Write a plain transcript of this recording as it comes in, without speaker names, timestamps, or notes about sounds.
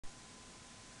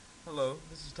Hello,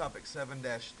 this is topic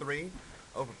 7-3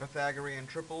 over Pythagorean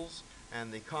triples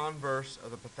and the converse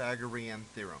of the Pythagorean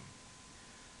theorem.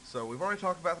 So we've already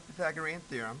talked about the Pythagorean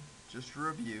theorem. Just to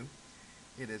review,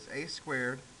 it is a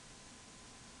squared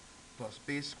plus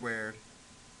b squared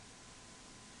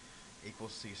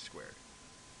equals c squared.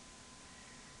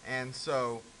 And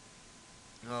so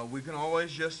we can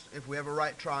always if we have a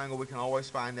right triangle, we can always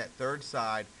find that third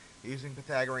side using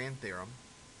Pythagorean theorem.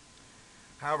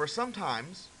 However,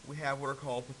 sometimes we have what are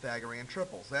called Pythagorean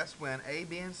triples. That's when a,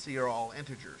 b, and c are all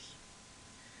integers.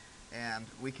 And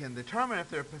we can determine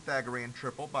if they're a Pythagorean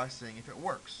triple by seeing if it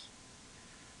works.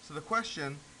 So the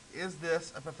question, is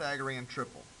this a Pythagorean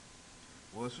triple?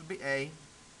 Well, this would be a,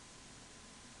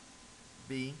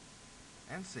 b,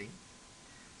 and c.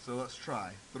 So let's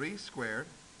try 3 squared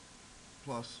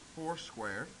plus 4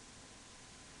 squared,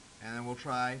 and then we'll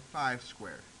try 5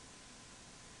 squared.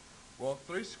 Well,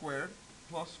 3 squared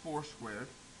plus 4 squared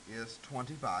is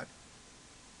 25.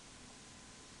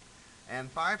 And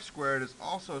 5 squared is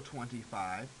also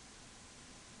 25.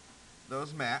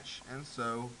 Those match, and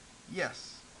so,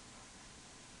 yes,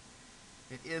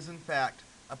 it is in fact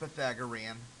a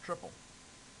Pythagorean triple.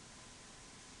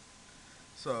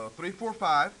 So 3, 4,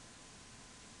 5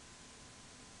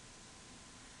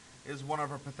 is one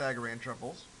of our Pythagorean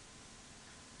triples.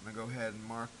 I'm going to go ahead and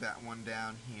mark that one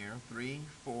down here. 3,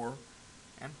 4,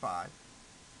 and 5.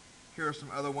 Here are some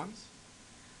other ones.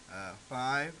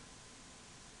 5,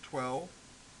 12,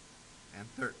 and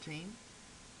 13.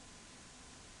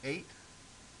 8,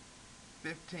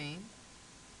 15,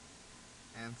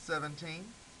 and 17.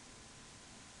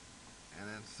 And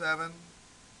then 7,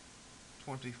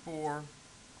 24,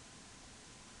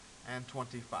 and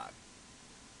 25.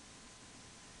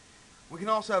 We can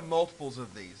also have multiples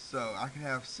of these. So I can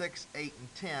have 6, 8,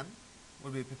 and 10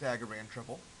 would be a Pythagorean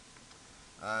triple.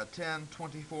 10,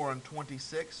 24, and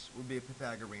 26 would be a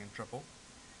Pythagorean triple.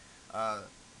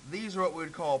 These are what we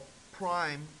would call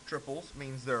prime triples,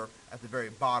 means they're at the very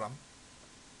bottom.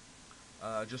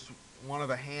 Just one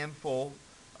of a handful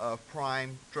of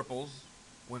prime triples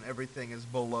when everything is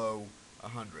below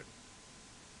 100.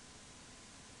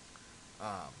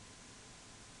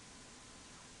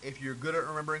 If you're good at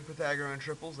remembering Pythagorean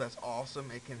triples, that's awesome.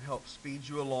 It can help speed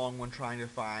you along when trying to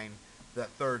find that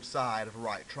third side of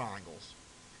right triangles.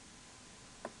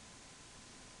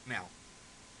 Now,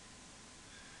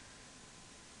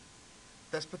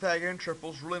 that's Pythagorean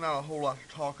triples. Really not a whole lot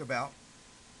to talk about.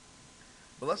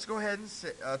 But let's go ahead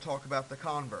and talk about the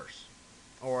converse.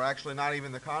 Or actually not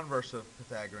even the converse of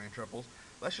Pythagorean triples.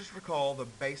 Let's just recall the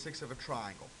basics of a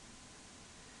triangle.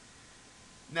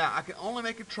 Now, I can only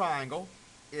make a triangle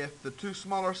if the two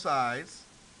smaller sides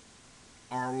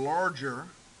are larger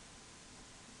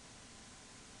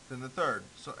than the third.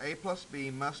 So a plus b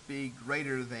must be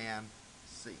greater than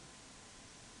c.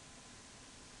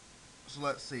 So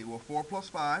let's see. Well, 4 plus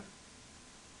 5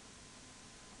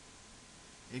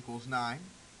 equals 9.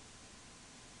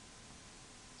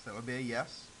 So that would be a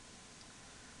yes.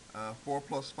 4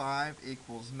 plus 5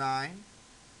 equals 9.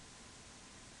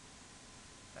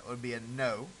 That would be a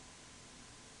no.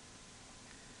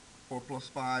 4 plus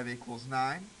 5 equals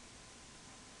 9.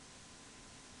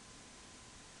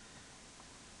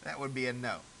 That would be a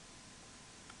no.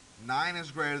 9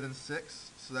 is greater than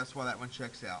 6, so that's why that one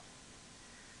checks out.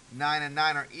 9 and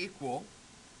 9 are equal,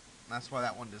 that's why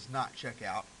that one does not check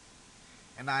out.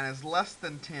 And 9 is less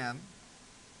than 10,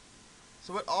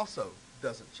 so it also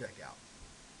doesn't check out.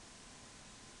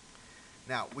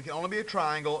 Now, we can only be a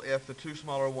triangle if the two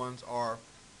smaller ones are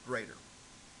greater.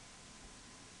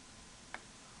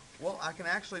 Well, I can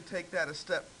actually take that a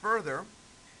step further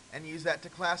and use that to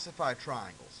classify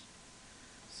triangles.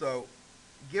 So,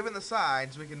 given the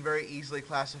sides, we can very easily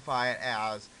classify it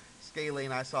as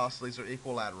scalene, isosceles, or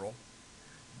equilateral.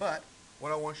 But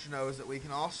what I want you to know is that we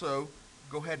can also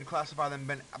go ahead and classify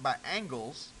them by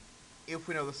angles if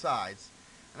we know the sides.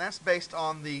 And that's based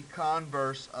on the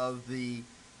converse of the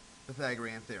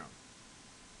Pythagorean theorem.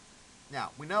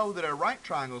 Now, we know that a right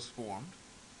triangle is formed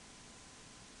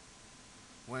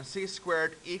when c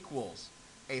squared equals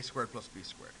a squared plus b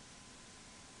squared.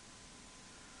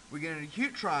 We get an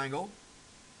acute triangle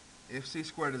if c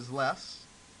squared is less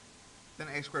than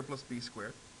a squared plus b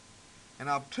squared, and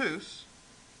obtuse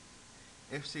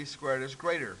if c squared is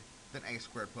greater than a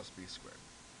squared plus b squared.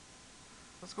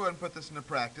 Let's go ahead and put this into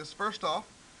practice. First off,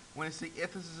 we want to see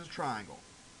if this is a triangle.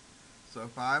 So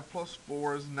 5 plus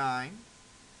 4 is 9.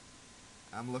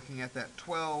 I'm looking at that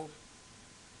 12.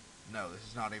 No, this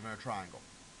is not even a triangle.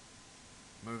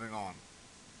 Moving on.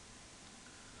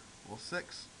 Well,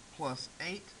 6 plus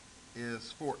 8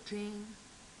 is 14.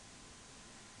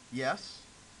 Yes.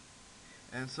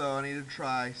 And so I need to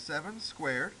try 7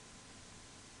 squared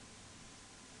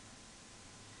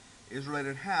is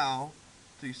related how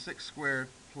to 6 squared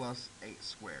plus 8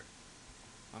 squared.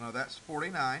 Oh no, that's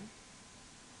 49.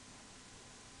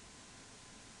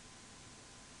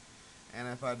 And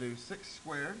if I do 6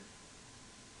 squared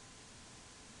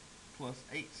plus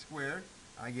 8 squared,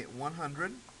 I get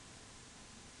 100.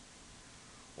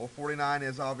 Well, 49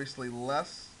 is obviously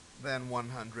less than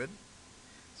 100.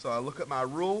 So I look at my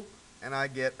rule and I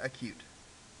get acute.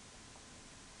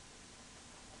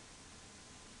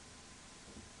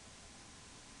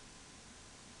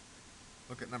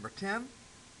 Look at number 10.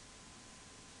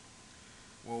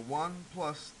 Well, 1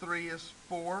 plus 3 is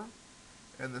 4,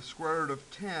 and the square root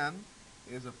of 10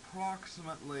 is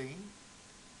approximately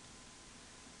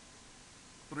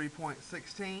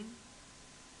 3.16.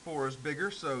 4 is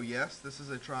bigger, so yes, this is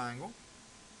a triangle.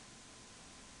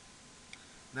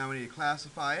 Now we need to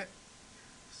classify it.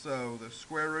 So the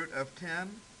square root of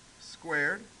 10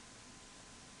 squared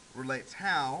relates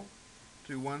how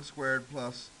to 1 squared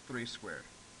plus 3 squared.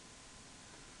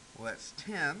 Well, that's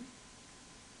 10.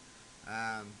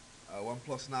 And 1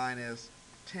 plus 9 is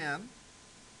 10.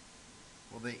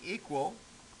 Well, they equal,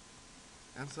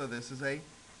 and so this is a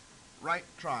right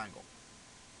triangle.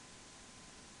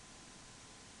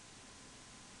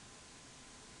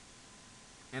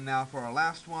 And now for our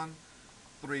last one,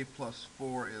 3 plus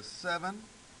 4 is 7.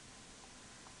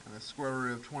 And the square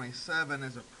root of 27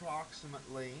 is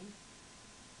approximately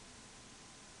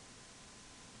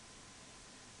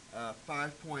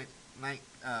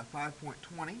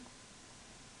 5.20.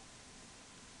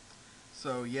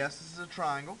 So yes, this is a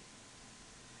triangle.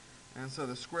 And so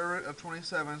the square root of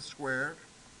 27 squared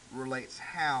relates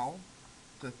how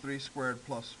to 3 squared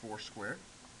plus 4 squared.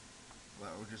 Well,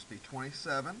 that would just be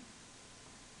 27.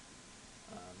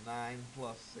 9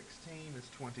 plus 16 is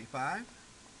 25.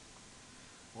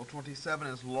 Well, 27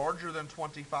 is larger than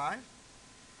 25,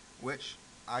 which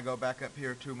I go back up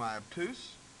here to my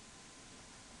obtuse.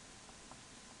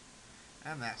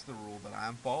 And that's the rule that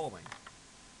I'm following.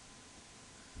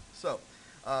 So,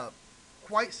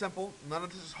 quite simple. None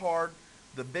of this is hard.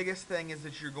 The biggest thing is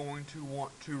that you're going to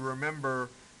want to remember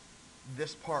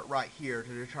this part right here to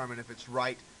determine if it's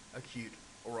right, acute,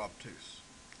 or obtuse.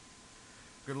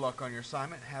 Good luck on your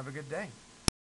assignment. Have a good day.